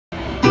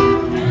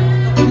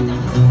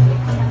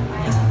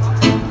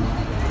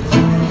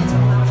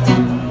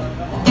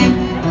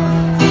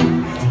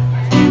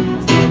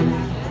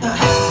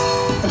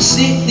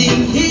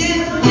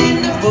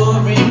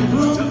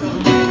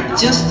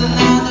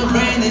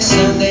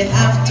Sunday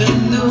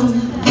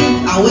afternoon.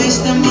 I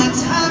wasted my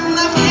time,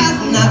 I've got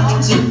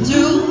nothing to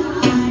do.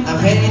 I'm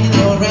hanging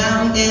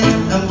around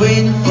and I'm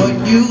waiting for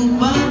you,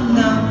 but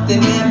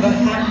nothing ever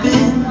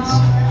happens.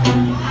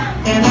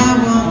 And I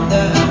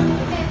wonder,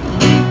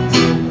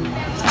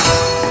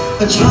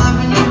 I'm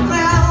driving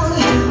around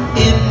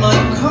in my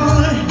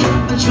car.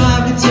 I'm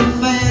driving too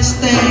fast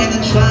and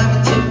I'm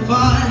driving too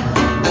far.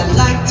 I'd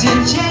like to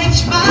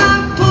change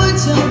my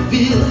point of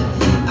view.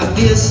 I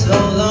feel so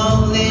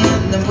lonely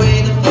and I'm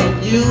waiting for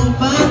you,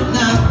 but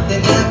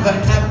nothing ever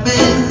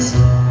happens.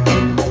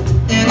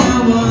 And I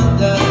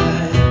wonder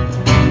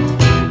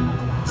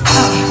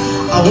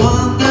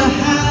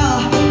how,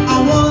 I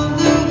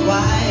wonder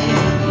why.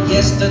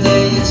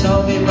 Yesterday you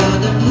told me about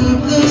the blue,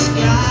 blue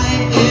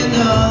sky, and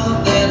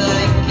all that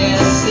I can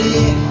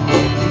see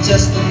is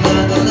just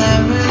another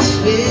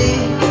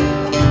laboratory.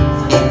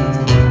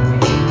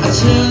 I'm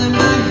turning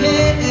my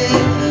head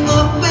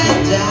up and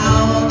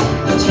down.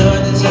 I'm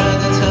turning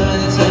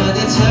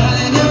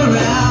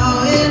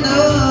around, and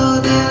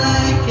all that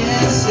I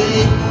can see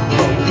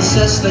is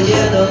just a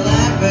yellow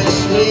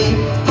laboratory.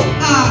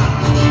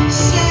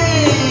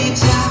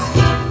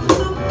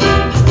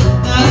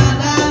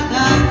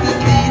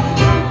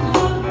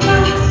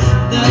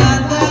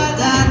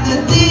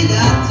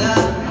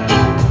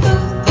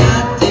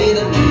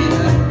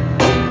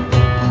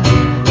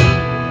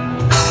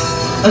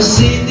 I'm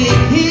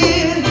sitting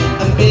here,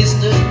 I miss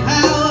the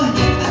power.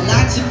 I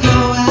like to go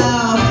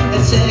out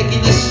and take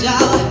in a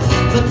shower,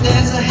 but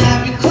there's a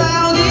heavy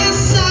cloud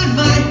inside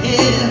my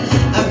head.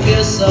 I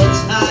feel so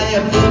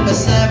tired, put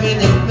myself in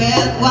the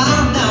bed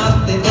while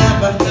nothing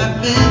ever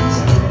happens.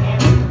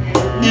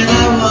 And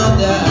I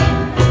wonder,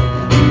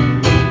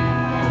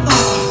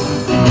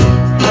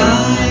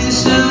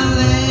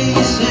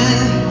 isolation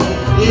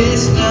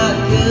is not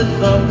good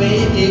for me.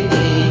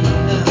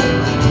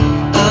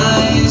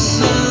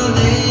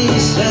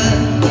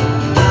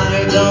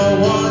 I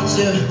don't want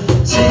to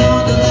see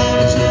all the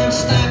laboratory. I'm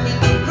stepping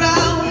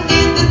around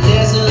in the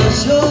desert of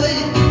joy.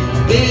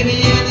 Baby,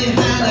 in your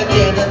hand I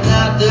get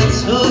another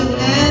toy,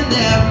 and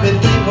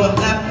everything will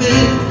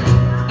happen.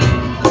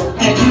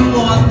 And you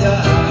wonder,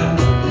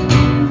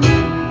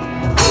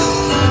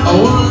 I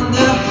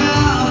wonder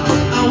how,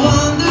 I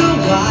wonder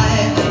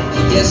why.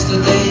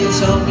 Yesterday you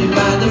told me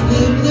about the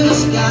blue, blue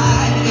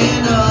sky,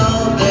 and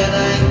all that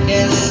I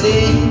can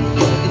see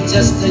is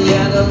just a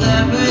yellow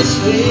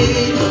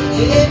laboratory.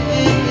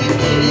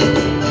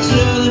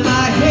 Turning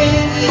my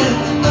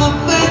head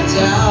up and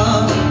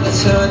down,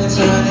 turning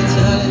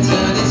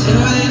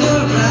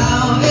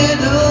around,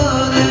 and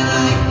all that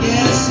I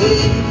can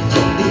see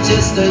is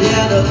just a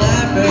yellow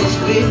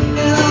laboratory.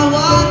 And I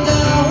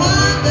wonder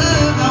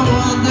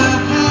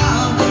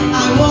how,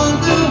 I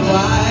wonder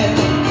why.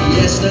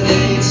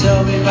 Yesterday you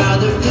told me about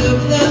the blue,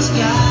 blue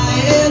sky,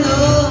 and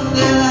all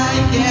that I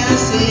can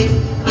see,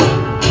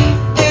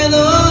 and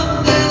all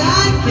that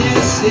I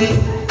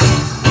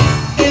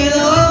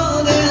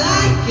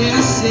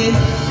can see.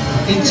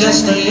 It's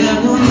just a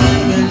yellow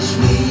lemon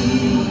tree.